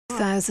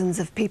Thousands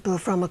of people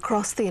from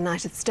across the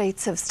United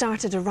States have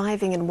started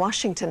arriving in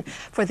Washington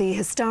for the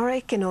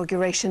historic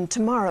inauguration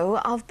tomorrow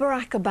of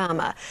Barack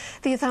Obama.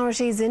 The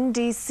authorities in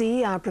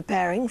D.C. are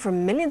preparing for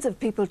millions of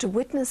people to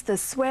witness the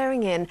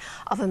swearing-in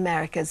of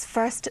America's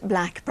first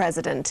black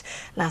president.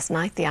 Last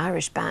night, the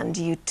Irish band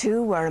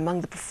U2 were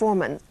among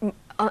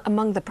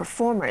the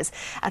performers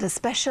at a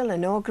special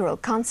inaugural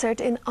concert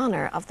in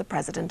honour of the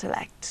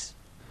president-elect.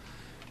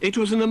 It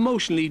was an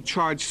emotionally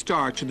charged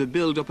start to the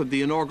build-up of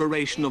the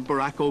inauguration of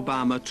Barack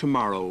Obama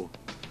tomorrow.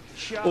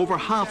 Over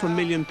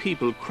 500,000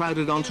 people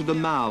crowded onto the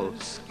Mall,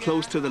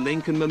 close to the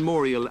Lincoln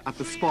Memorial at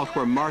the spot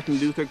where Martin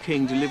Luther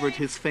King delivered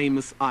his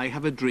famous "I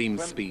Have a Dream"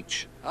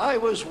 speech.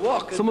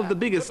 Some of the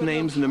biggest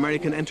names in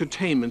American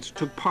entertainment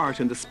took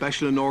part in the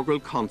special inaugural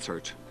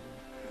concert.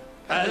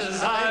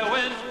 As I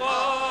went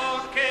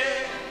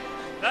walking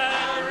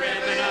that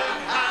ribbon of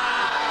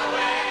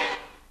highway.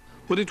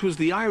 But it was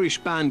the Irish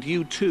band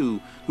U2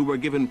 who were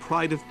given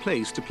pride of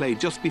place to play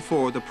just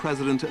before the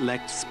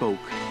president-elect spoke.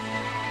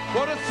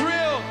 What a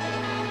thrill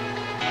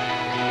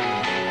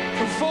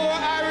for four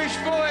Irish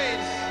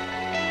boys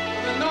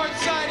on the north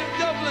side of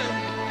Dublin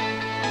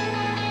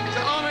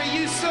to honor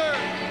you, sir,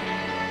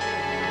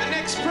 the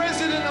next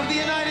president of the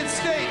United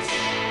States,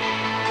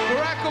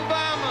 Barack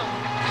Obama.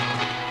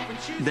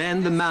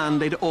 Then the man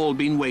they'd all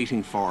been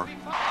waiting for.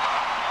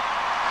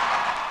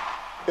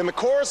 In the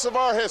course of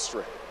our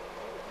history,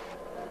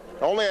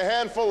 only a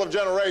handful of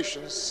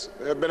generations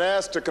have been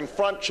asked to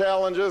confront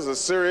challenges as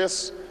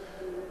serious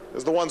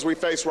as the ones we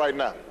face right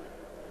now.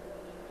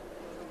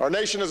 Our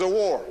nation is at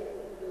war.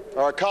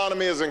 Our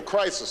economy is in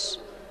crisis.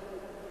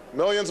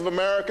 Millions of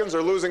Americans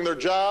are losing their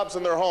jobs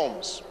and their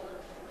homes.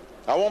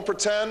 I won't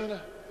pretend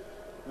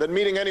that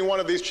meeting any one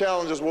of these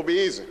challenges will be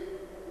easy.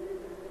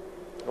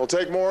 It will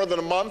take more than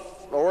a month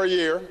or a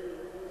year,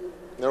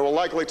 and it will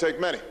likely take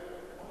many.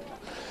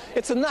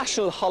 It's a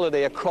national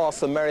holiday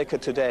across America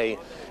today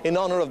in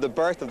honour of the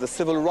birth of the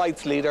civil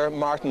rights leader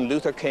Martin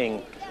Luther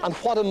King. And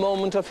what a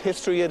moment of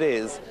history it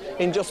is.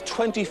 In just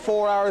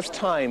 24 hours'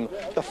 time,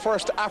 the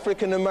first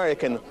African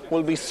American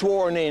will be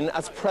sworn in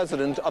as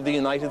President of the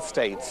United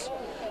States.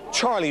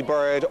 Charlie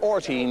Bird,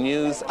 RTE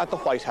News at the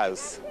White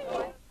House.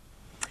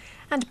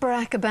 And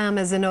Barack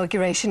Obama's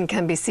inauguration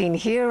can be seen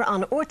here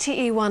on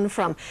RTE1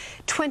 from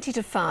 20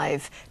 to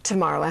 5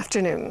 tomorrow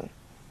afternoon.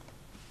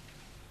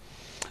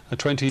 The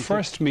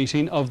 21st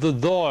meeting of the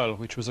Dail,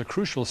 which was a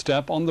crucial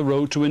step on the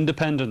road to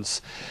independence.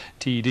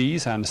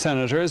 TDs and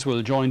senators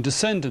will join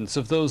descendants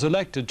of those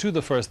elected to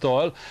the first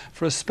Dail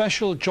for a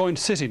special joint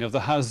sitting of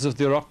the Houses of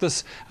the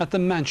Oireachtas at the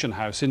Mansion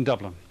House in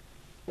Dublin.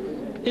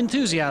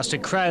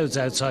 Enthusiastic crowds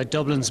outside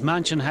Dublin's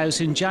Mansion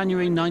House in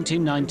January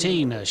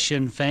 1919 as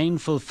Sinn Féin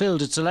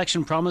fulfilled its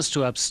election promise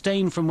to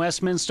abstain from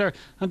Westminster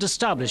and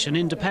establish an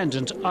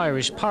independent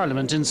Irish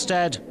Parliament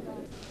instead.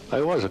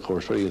 I was, of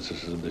course, very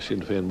interested in the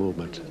Sinn Féin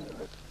movement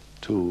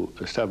to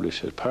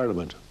establish a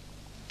parliament,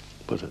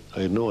 but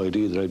I had no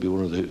idea that I'd be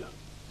one of the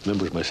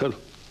members myself.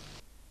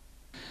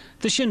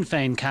 The Sinn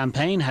Féin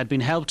campaign had been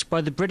helped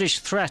by the British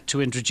threat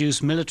to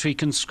introduce military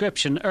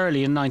conscription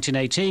early in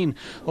 1918.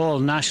 All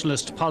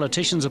nationalist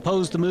politicians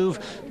opposed the move,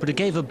 but it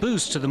gave a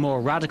boost to the more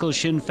radical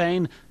Sinn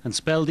Féin and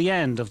spelled the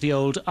end of the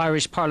old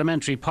Irish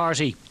Parliamentary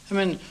Party. I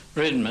mean,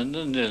 Redmond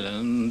and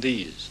Dillon,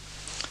 these,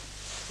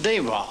 they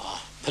were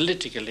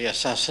politically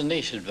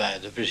assassinated by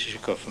the British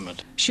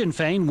government. Sinn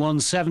Féin won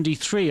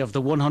 73 of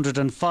the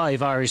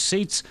 105 Irish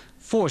seats.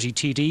 40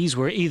 TDs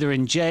were either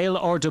in jail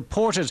or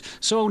deported,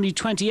 so only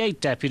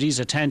 28 deputies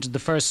attended the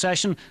first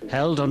session,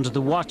 held under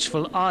the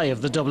watchful eye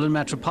of the Dublin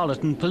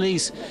Metropolitan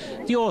Police.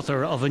 The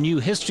author of A New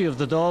History of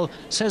the Dáil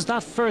says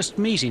that first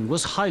meeting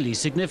was highly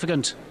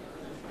significant.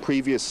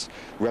 Previous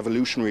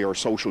revolutionary or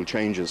social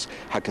changes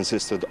had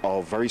consisted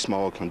of very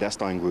small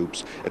clandestine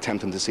groups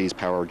attempting to seize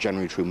power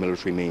generally through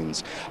military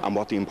means. And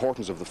what the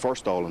importance of the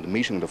first Dáil and the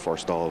meeting of the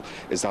first Dáil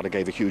is that it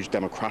gave a huge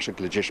democratic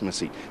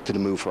legitimacy to the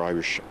move for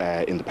Irish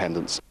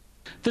independence.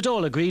 The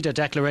Dáil agreed a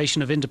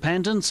declaration of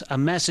independence, a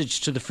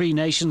message to the free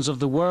nations of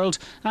the world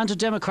and a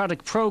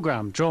democratic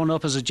programme drawn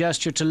up as a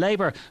gesture to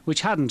Labour,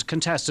 which hadn't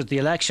contested the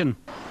election.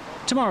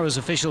 Tomorrow's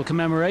official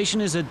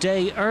commemoration is a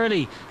day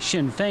early.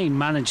 Sinn Féin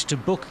managed to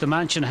book the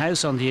Mansion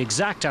House on the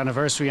exact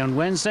anniversary on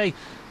Wednesday,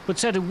 but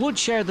said it would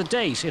share the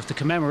date if the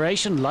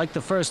commemoration, like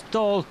the first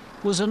Dáil,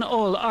 was an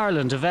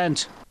all-Ireland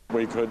event.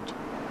 We could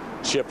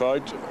ship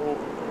out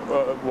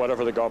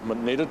whatever the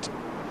government needed,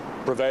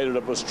 provided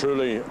it was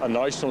truly a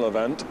national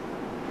event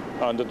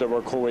and that there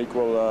were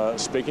co-equal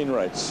speaking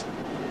rights,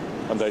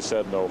 and they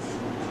said no.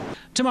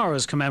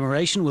 Tomorrow's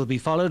commemoration will be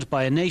followed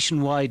by a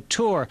nationwide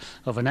tour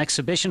of an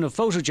exhibition of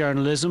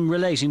photojournalism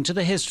relating to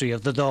the history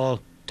of the Dáil.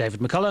 David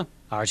McCullough,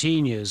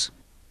 RTE News.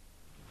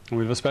 We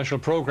have a special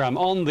programme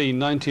on the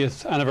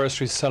 90th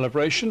anniversary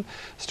celebration,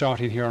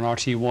 starting here on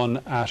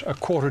RT1 at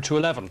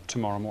 11:15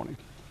 tomorrow morning.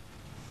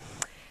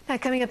 Now,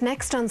 coming up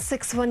next on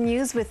 6-1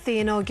 News, with the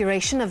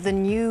inauguration of the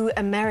new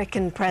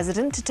American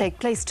president to take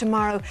place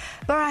tomorrow,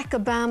 Barack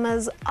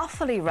Obama's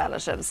Offaly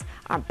relatives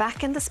are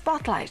back in the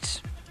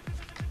spotlight.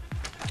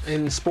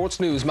 In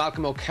sports news,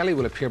 Malcolm O'Kelly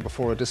will appear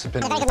before a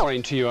disciplinary... Good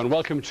morning to you and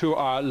welcome to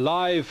our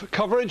live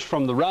coverage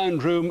from the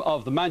round room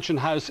of the Mansion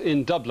House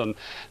in Dublin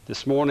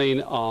this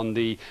morning on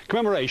the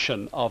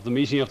commemoration of the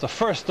meeting of the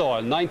first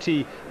Dáil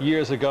 90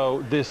 years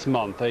ago this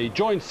month. A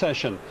joint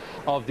session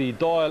of the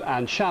Dáil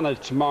and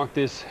Seanad to mark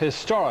this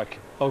historic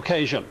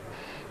occasion.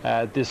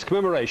 This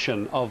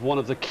commemoration of one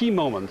of the key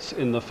moments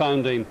in the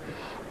founding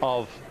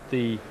of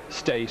the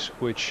state,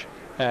 which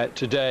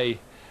today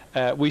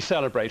we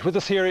celebrate. With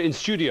us here in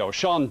studio,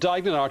 Sean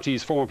Dignan,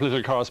 RTE's former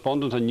political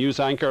correspondent and news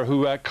anchor,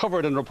 who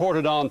covered and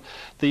reported on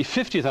the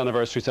 50th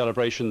anniversary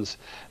celebrations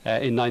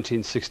in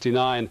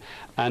 1969,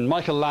 and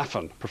Michael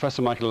Laffan,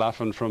 Professor Michael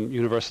Laffan from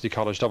University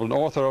College Dublin,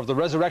 author of The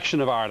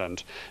Resurrection of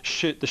Ireland,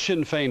 the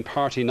Sinn Féin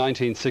Party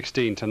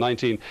 1916 to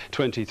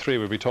 1923.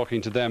 We'll be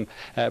talking to them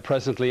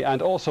presently,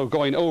 and also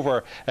going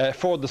over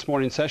for this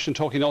morning's session,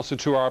 talking also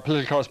to our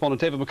political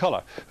correspondent David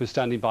McCullough, who's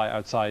standing by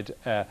outside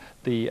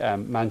the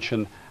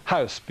Mansion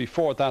House.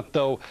 Before that,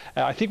 though,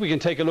 I think we can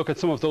take a look at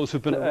some of those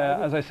who've been,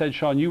 as I said,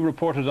 Sean, you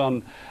reported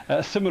on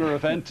a similar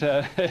event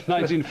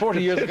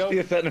 40 years ago.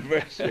 50th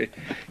anniversary.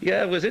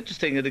 Yeah, it was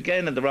interesting. And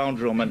again in the round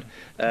room, and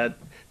the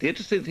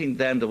interesting thing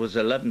then, there was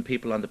 11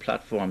 people on the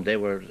platform. They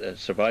were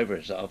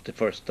survivors of the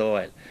first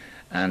Dáil.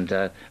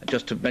 And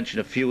just to mention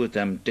a few of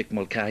them, Dick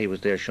Mulcahy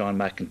was there, Sean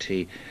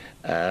McEntee,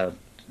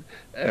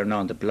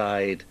 Eireann the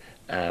Blythe,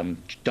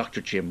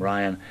 Dr. Jim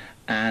Ryan,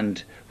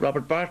 and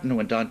Robert Barton, who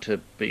went on to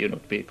be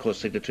a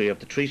co-signatory of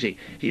the treaty.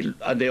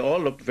 And they all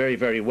looked very,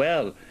 very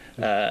well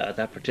at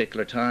that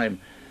particular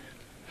time.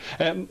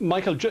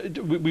 Michael,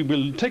 we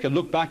will take a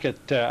look back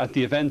at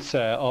the events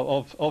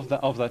of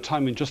that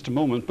time in just a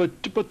moment.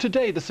 But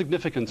today, the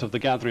significance of the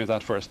gathering of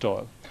that first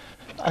Dáil.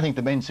 I think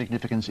the main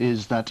significance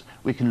is that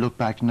we can look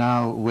back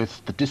now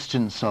with the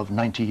distance of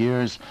 90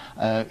 years.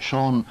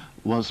 Sean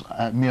was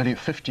merely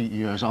 50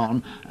 years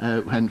on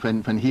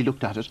when he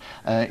looked at it.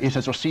 It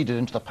has receded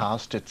into the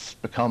past. It's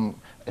become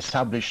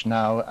established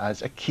now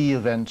as a key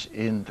event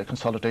in the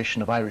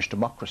consolidation of Irish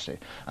democracy.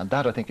 And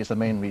that, I think, is the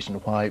main reason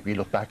why we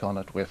look back on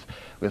it with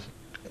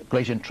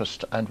great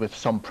interest and with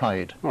some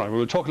pride. All right,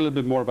 we'll talk a little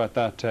bit more about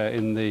that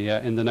in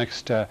the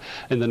next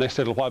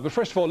little while. But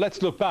first of all,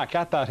 let's look back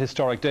at that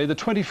historic day, the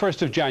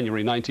 21st of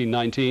January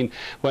 1919,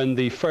 when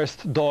the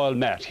first Dáil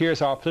met.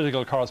 Here's our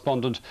political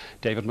correspondent,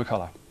 David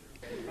McCullough.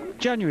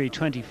 January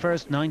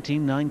 21st,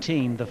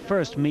 1919, the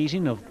first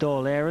meeting of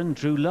Dáil Éireann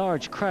drew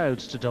large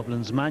crowds to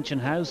Dublin's Mansion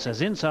House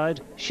as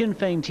inside, Sinn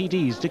Féin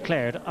TDs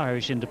declared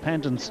Irish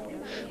independence.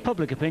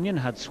 Public opinion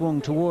had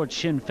swung towards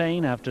Sinn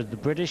Féin after the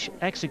British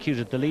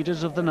executed the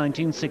leaders of the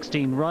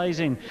 1916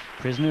 Rising.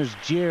 Prisoners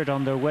jeered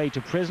on their way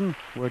to prison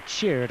were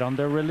cheered on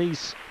their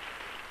release.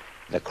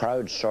 The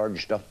crowd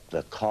surged up,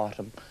 they caught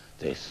him,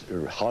 they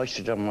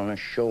hoisted him on his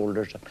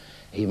shoulders.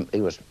 He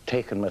was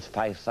taken with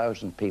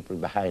 5,000 people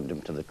behind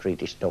him to the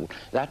Treaty Stone.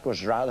 That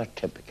was rather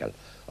typical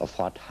of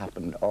what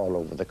happened all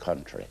over the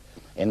country.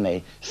 In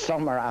the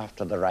summer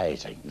after the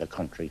Rising, the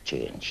country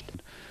changed.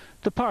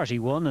 The party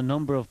won a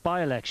number of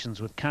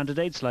by-elections with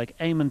candidates like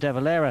Eamon de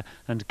Valera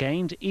and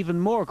gained even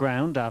more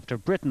ground after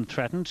Britain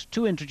threatened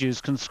to introduce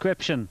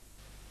conscription.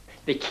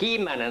 The key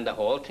man in the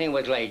whole thing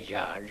was Lloyd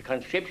George,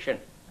 conscription.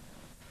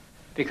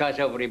 Because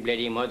every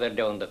bloody mother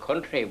down the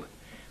country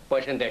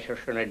wasn't there so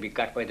to be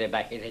got by the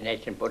back of the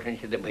neck and put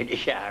into the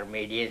British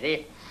Army, do you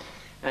see?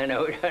 And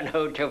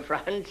out to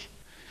France.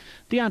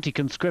 The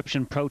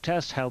anti-conscription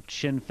protest helped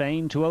Sinn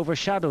Féin to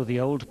overshadow the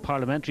old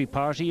parliamentary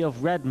party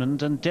of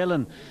Redmond and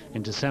Dillon.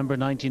 In December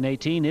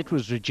 1918, it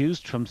was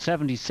reduced from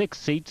 76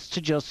 seats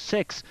to just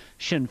 6.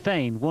 Sinn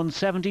Féin won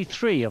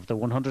 73 of the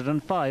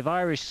 105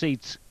 Irish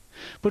seats.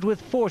 But with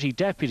 40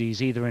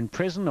 deputies either in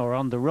prison or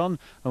on the run,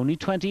 only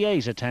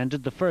 28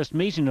 attended the first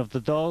meeting of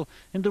the Dáil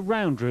in the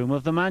round room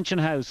of the Mansion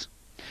House.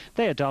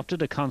 They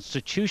adopted a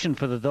constitution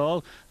for the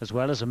Dáil, as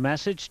well as a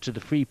message to the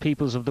free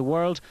peoples of the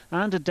world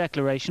and a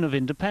declaration of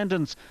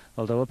independence,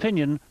 although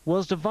opinion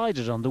was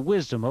divided on the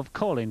wisdom of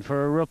calling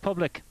for a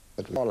republic.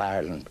 The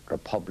All-Ireland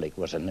Republic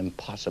was an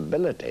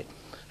impossibility,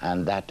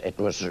 and that it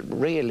was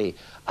really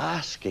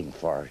asking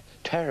for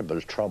terrible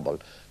trouble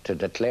to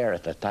declare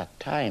it at that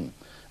time.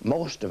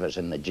 Most of us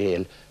in the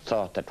jail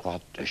thought that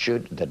what the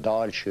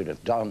Dáil should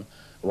have done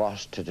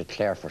was to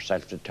declare for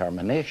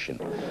self-determination.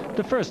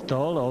 The first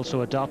Dáil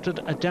also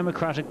adopted a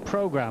democratic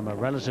programme, a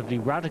relatively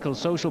radical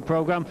social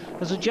programme,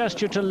 as a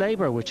gesture to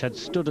Labour, which had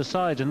stood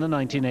aside in the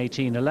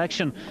 1918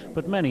 election.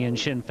 But many in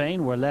Sinn Féin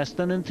were less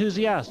than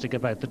enthusiastic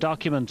about the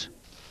document.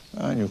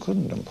 And you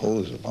couldn't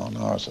impose upon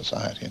our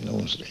society in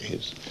those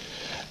days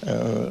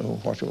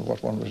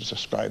what one would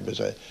describe as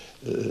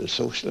a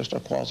socialist or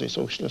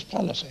quasi-socialist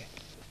policy.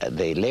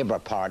 The Labour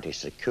Party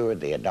secured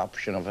the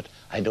adoption of it.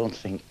 I don't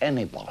think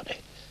anybody,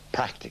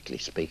 practically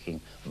speaking,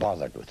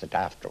 bothered with it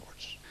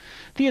afterwards.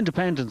 The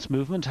independence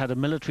movement had a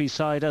military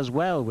side as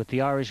well, with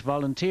the Irish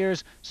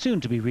Volunteers, soon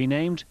to be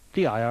renamed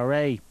the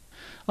IRA.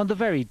 On the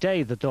very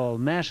day the Dáil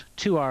met,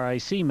 2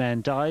 RIC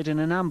men died in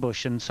an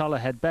ambush in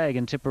Solohead Beg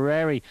in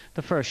Tipperary,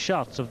 the first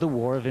shots of the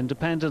War of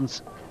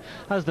Independence.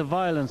 As the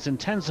violence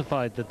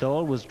intensified, the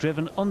Dáil was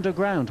driven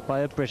underground by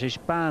a British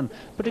ban,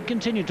 but it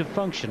continued to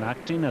function,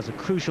 acting as a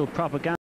crucial propaganda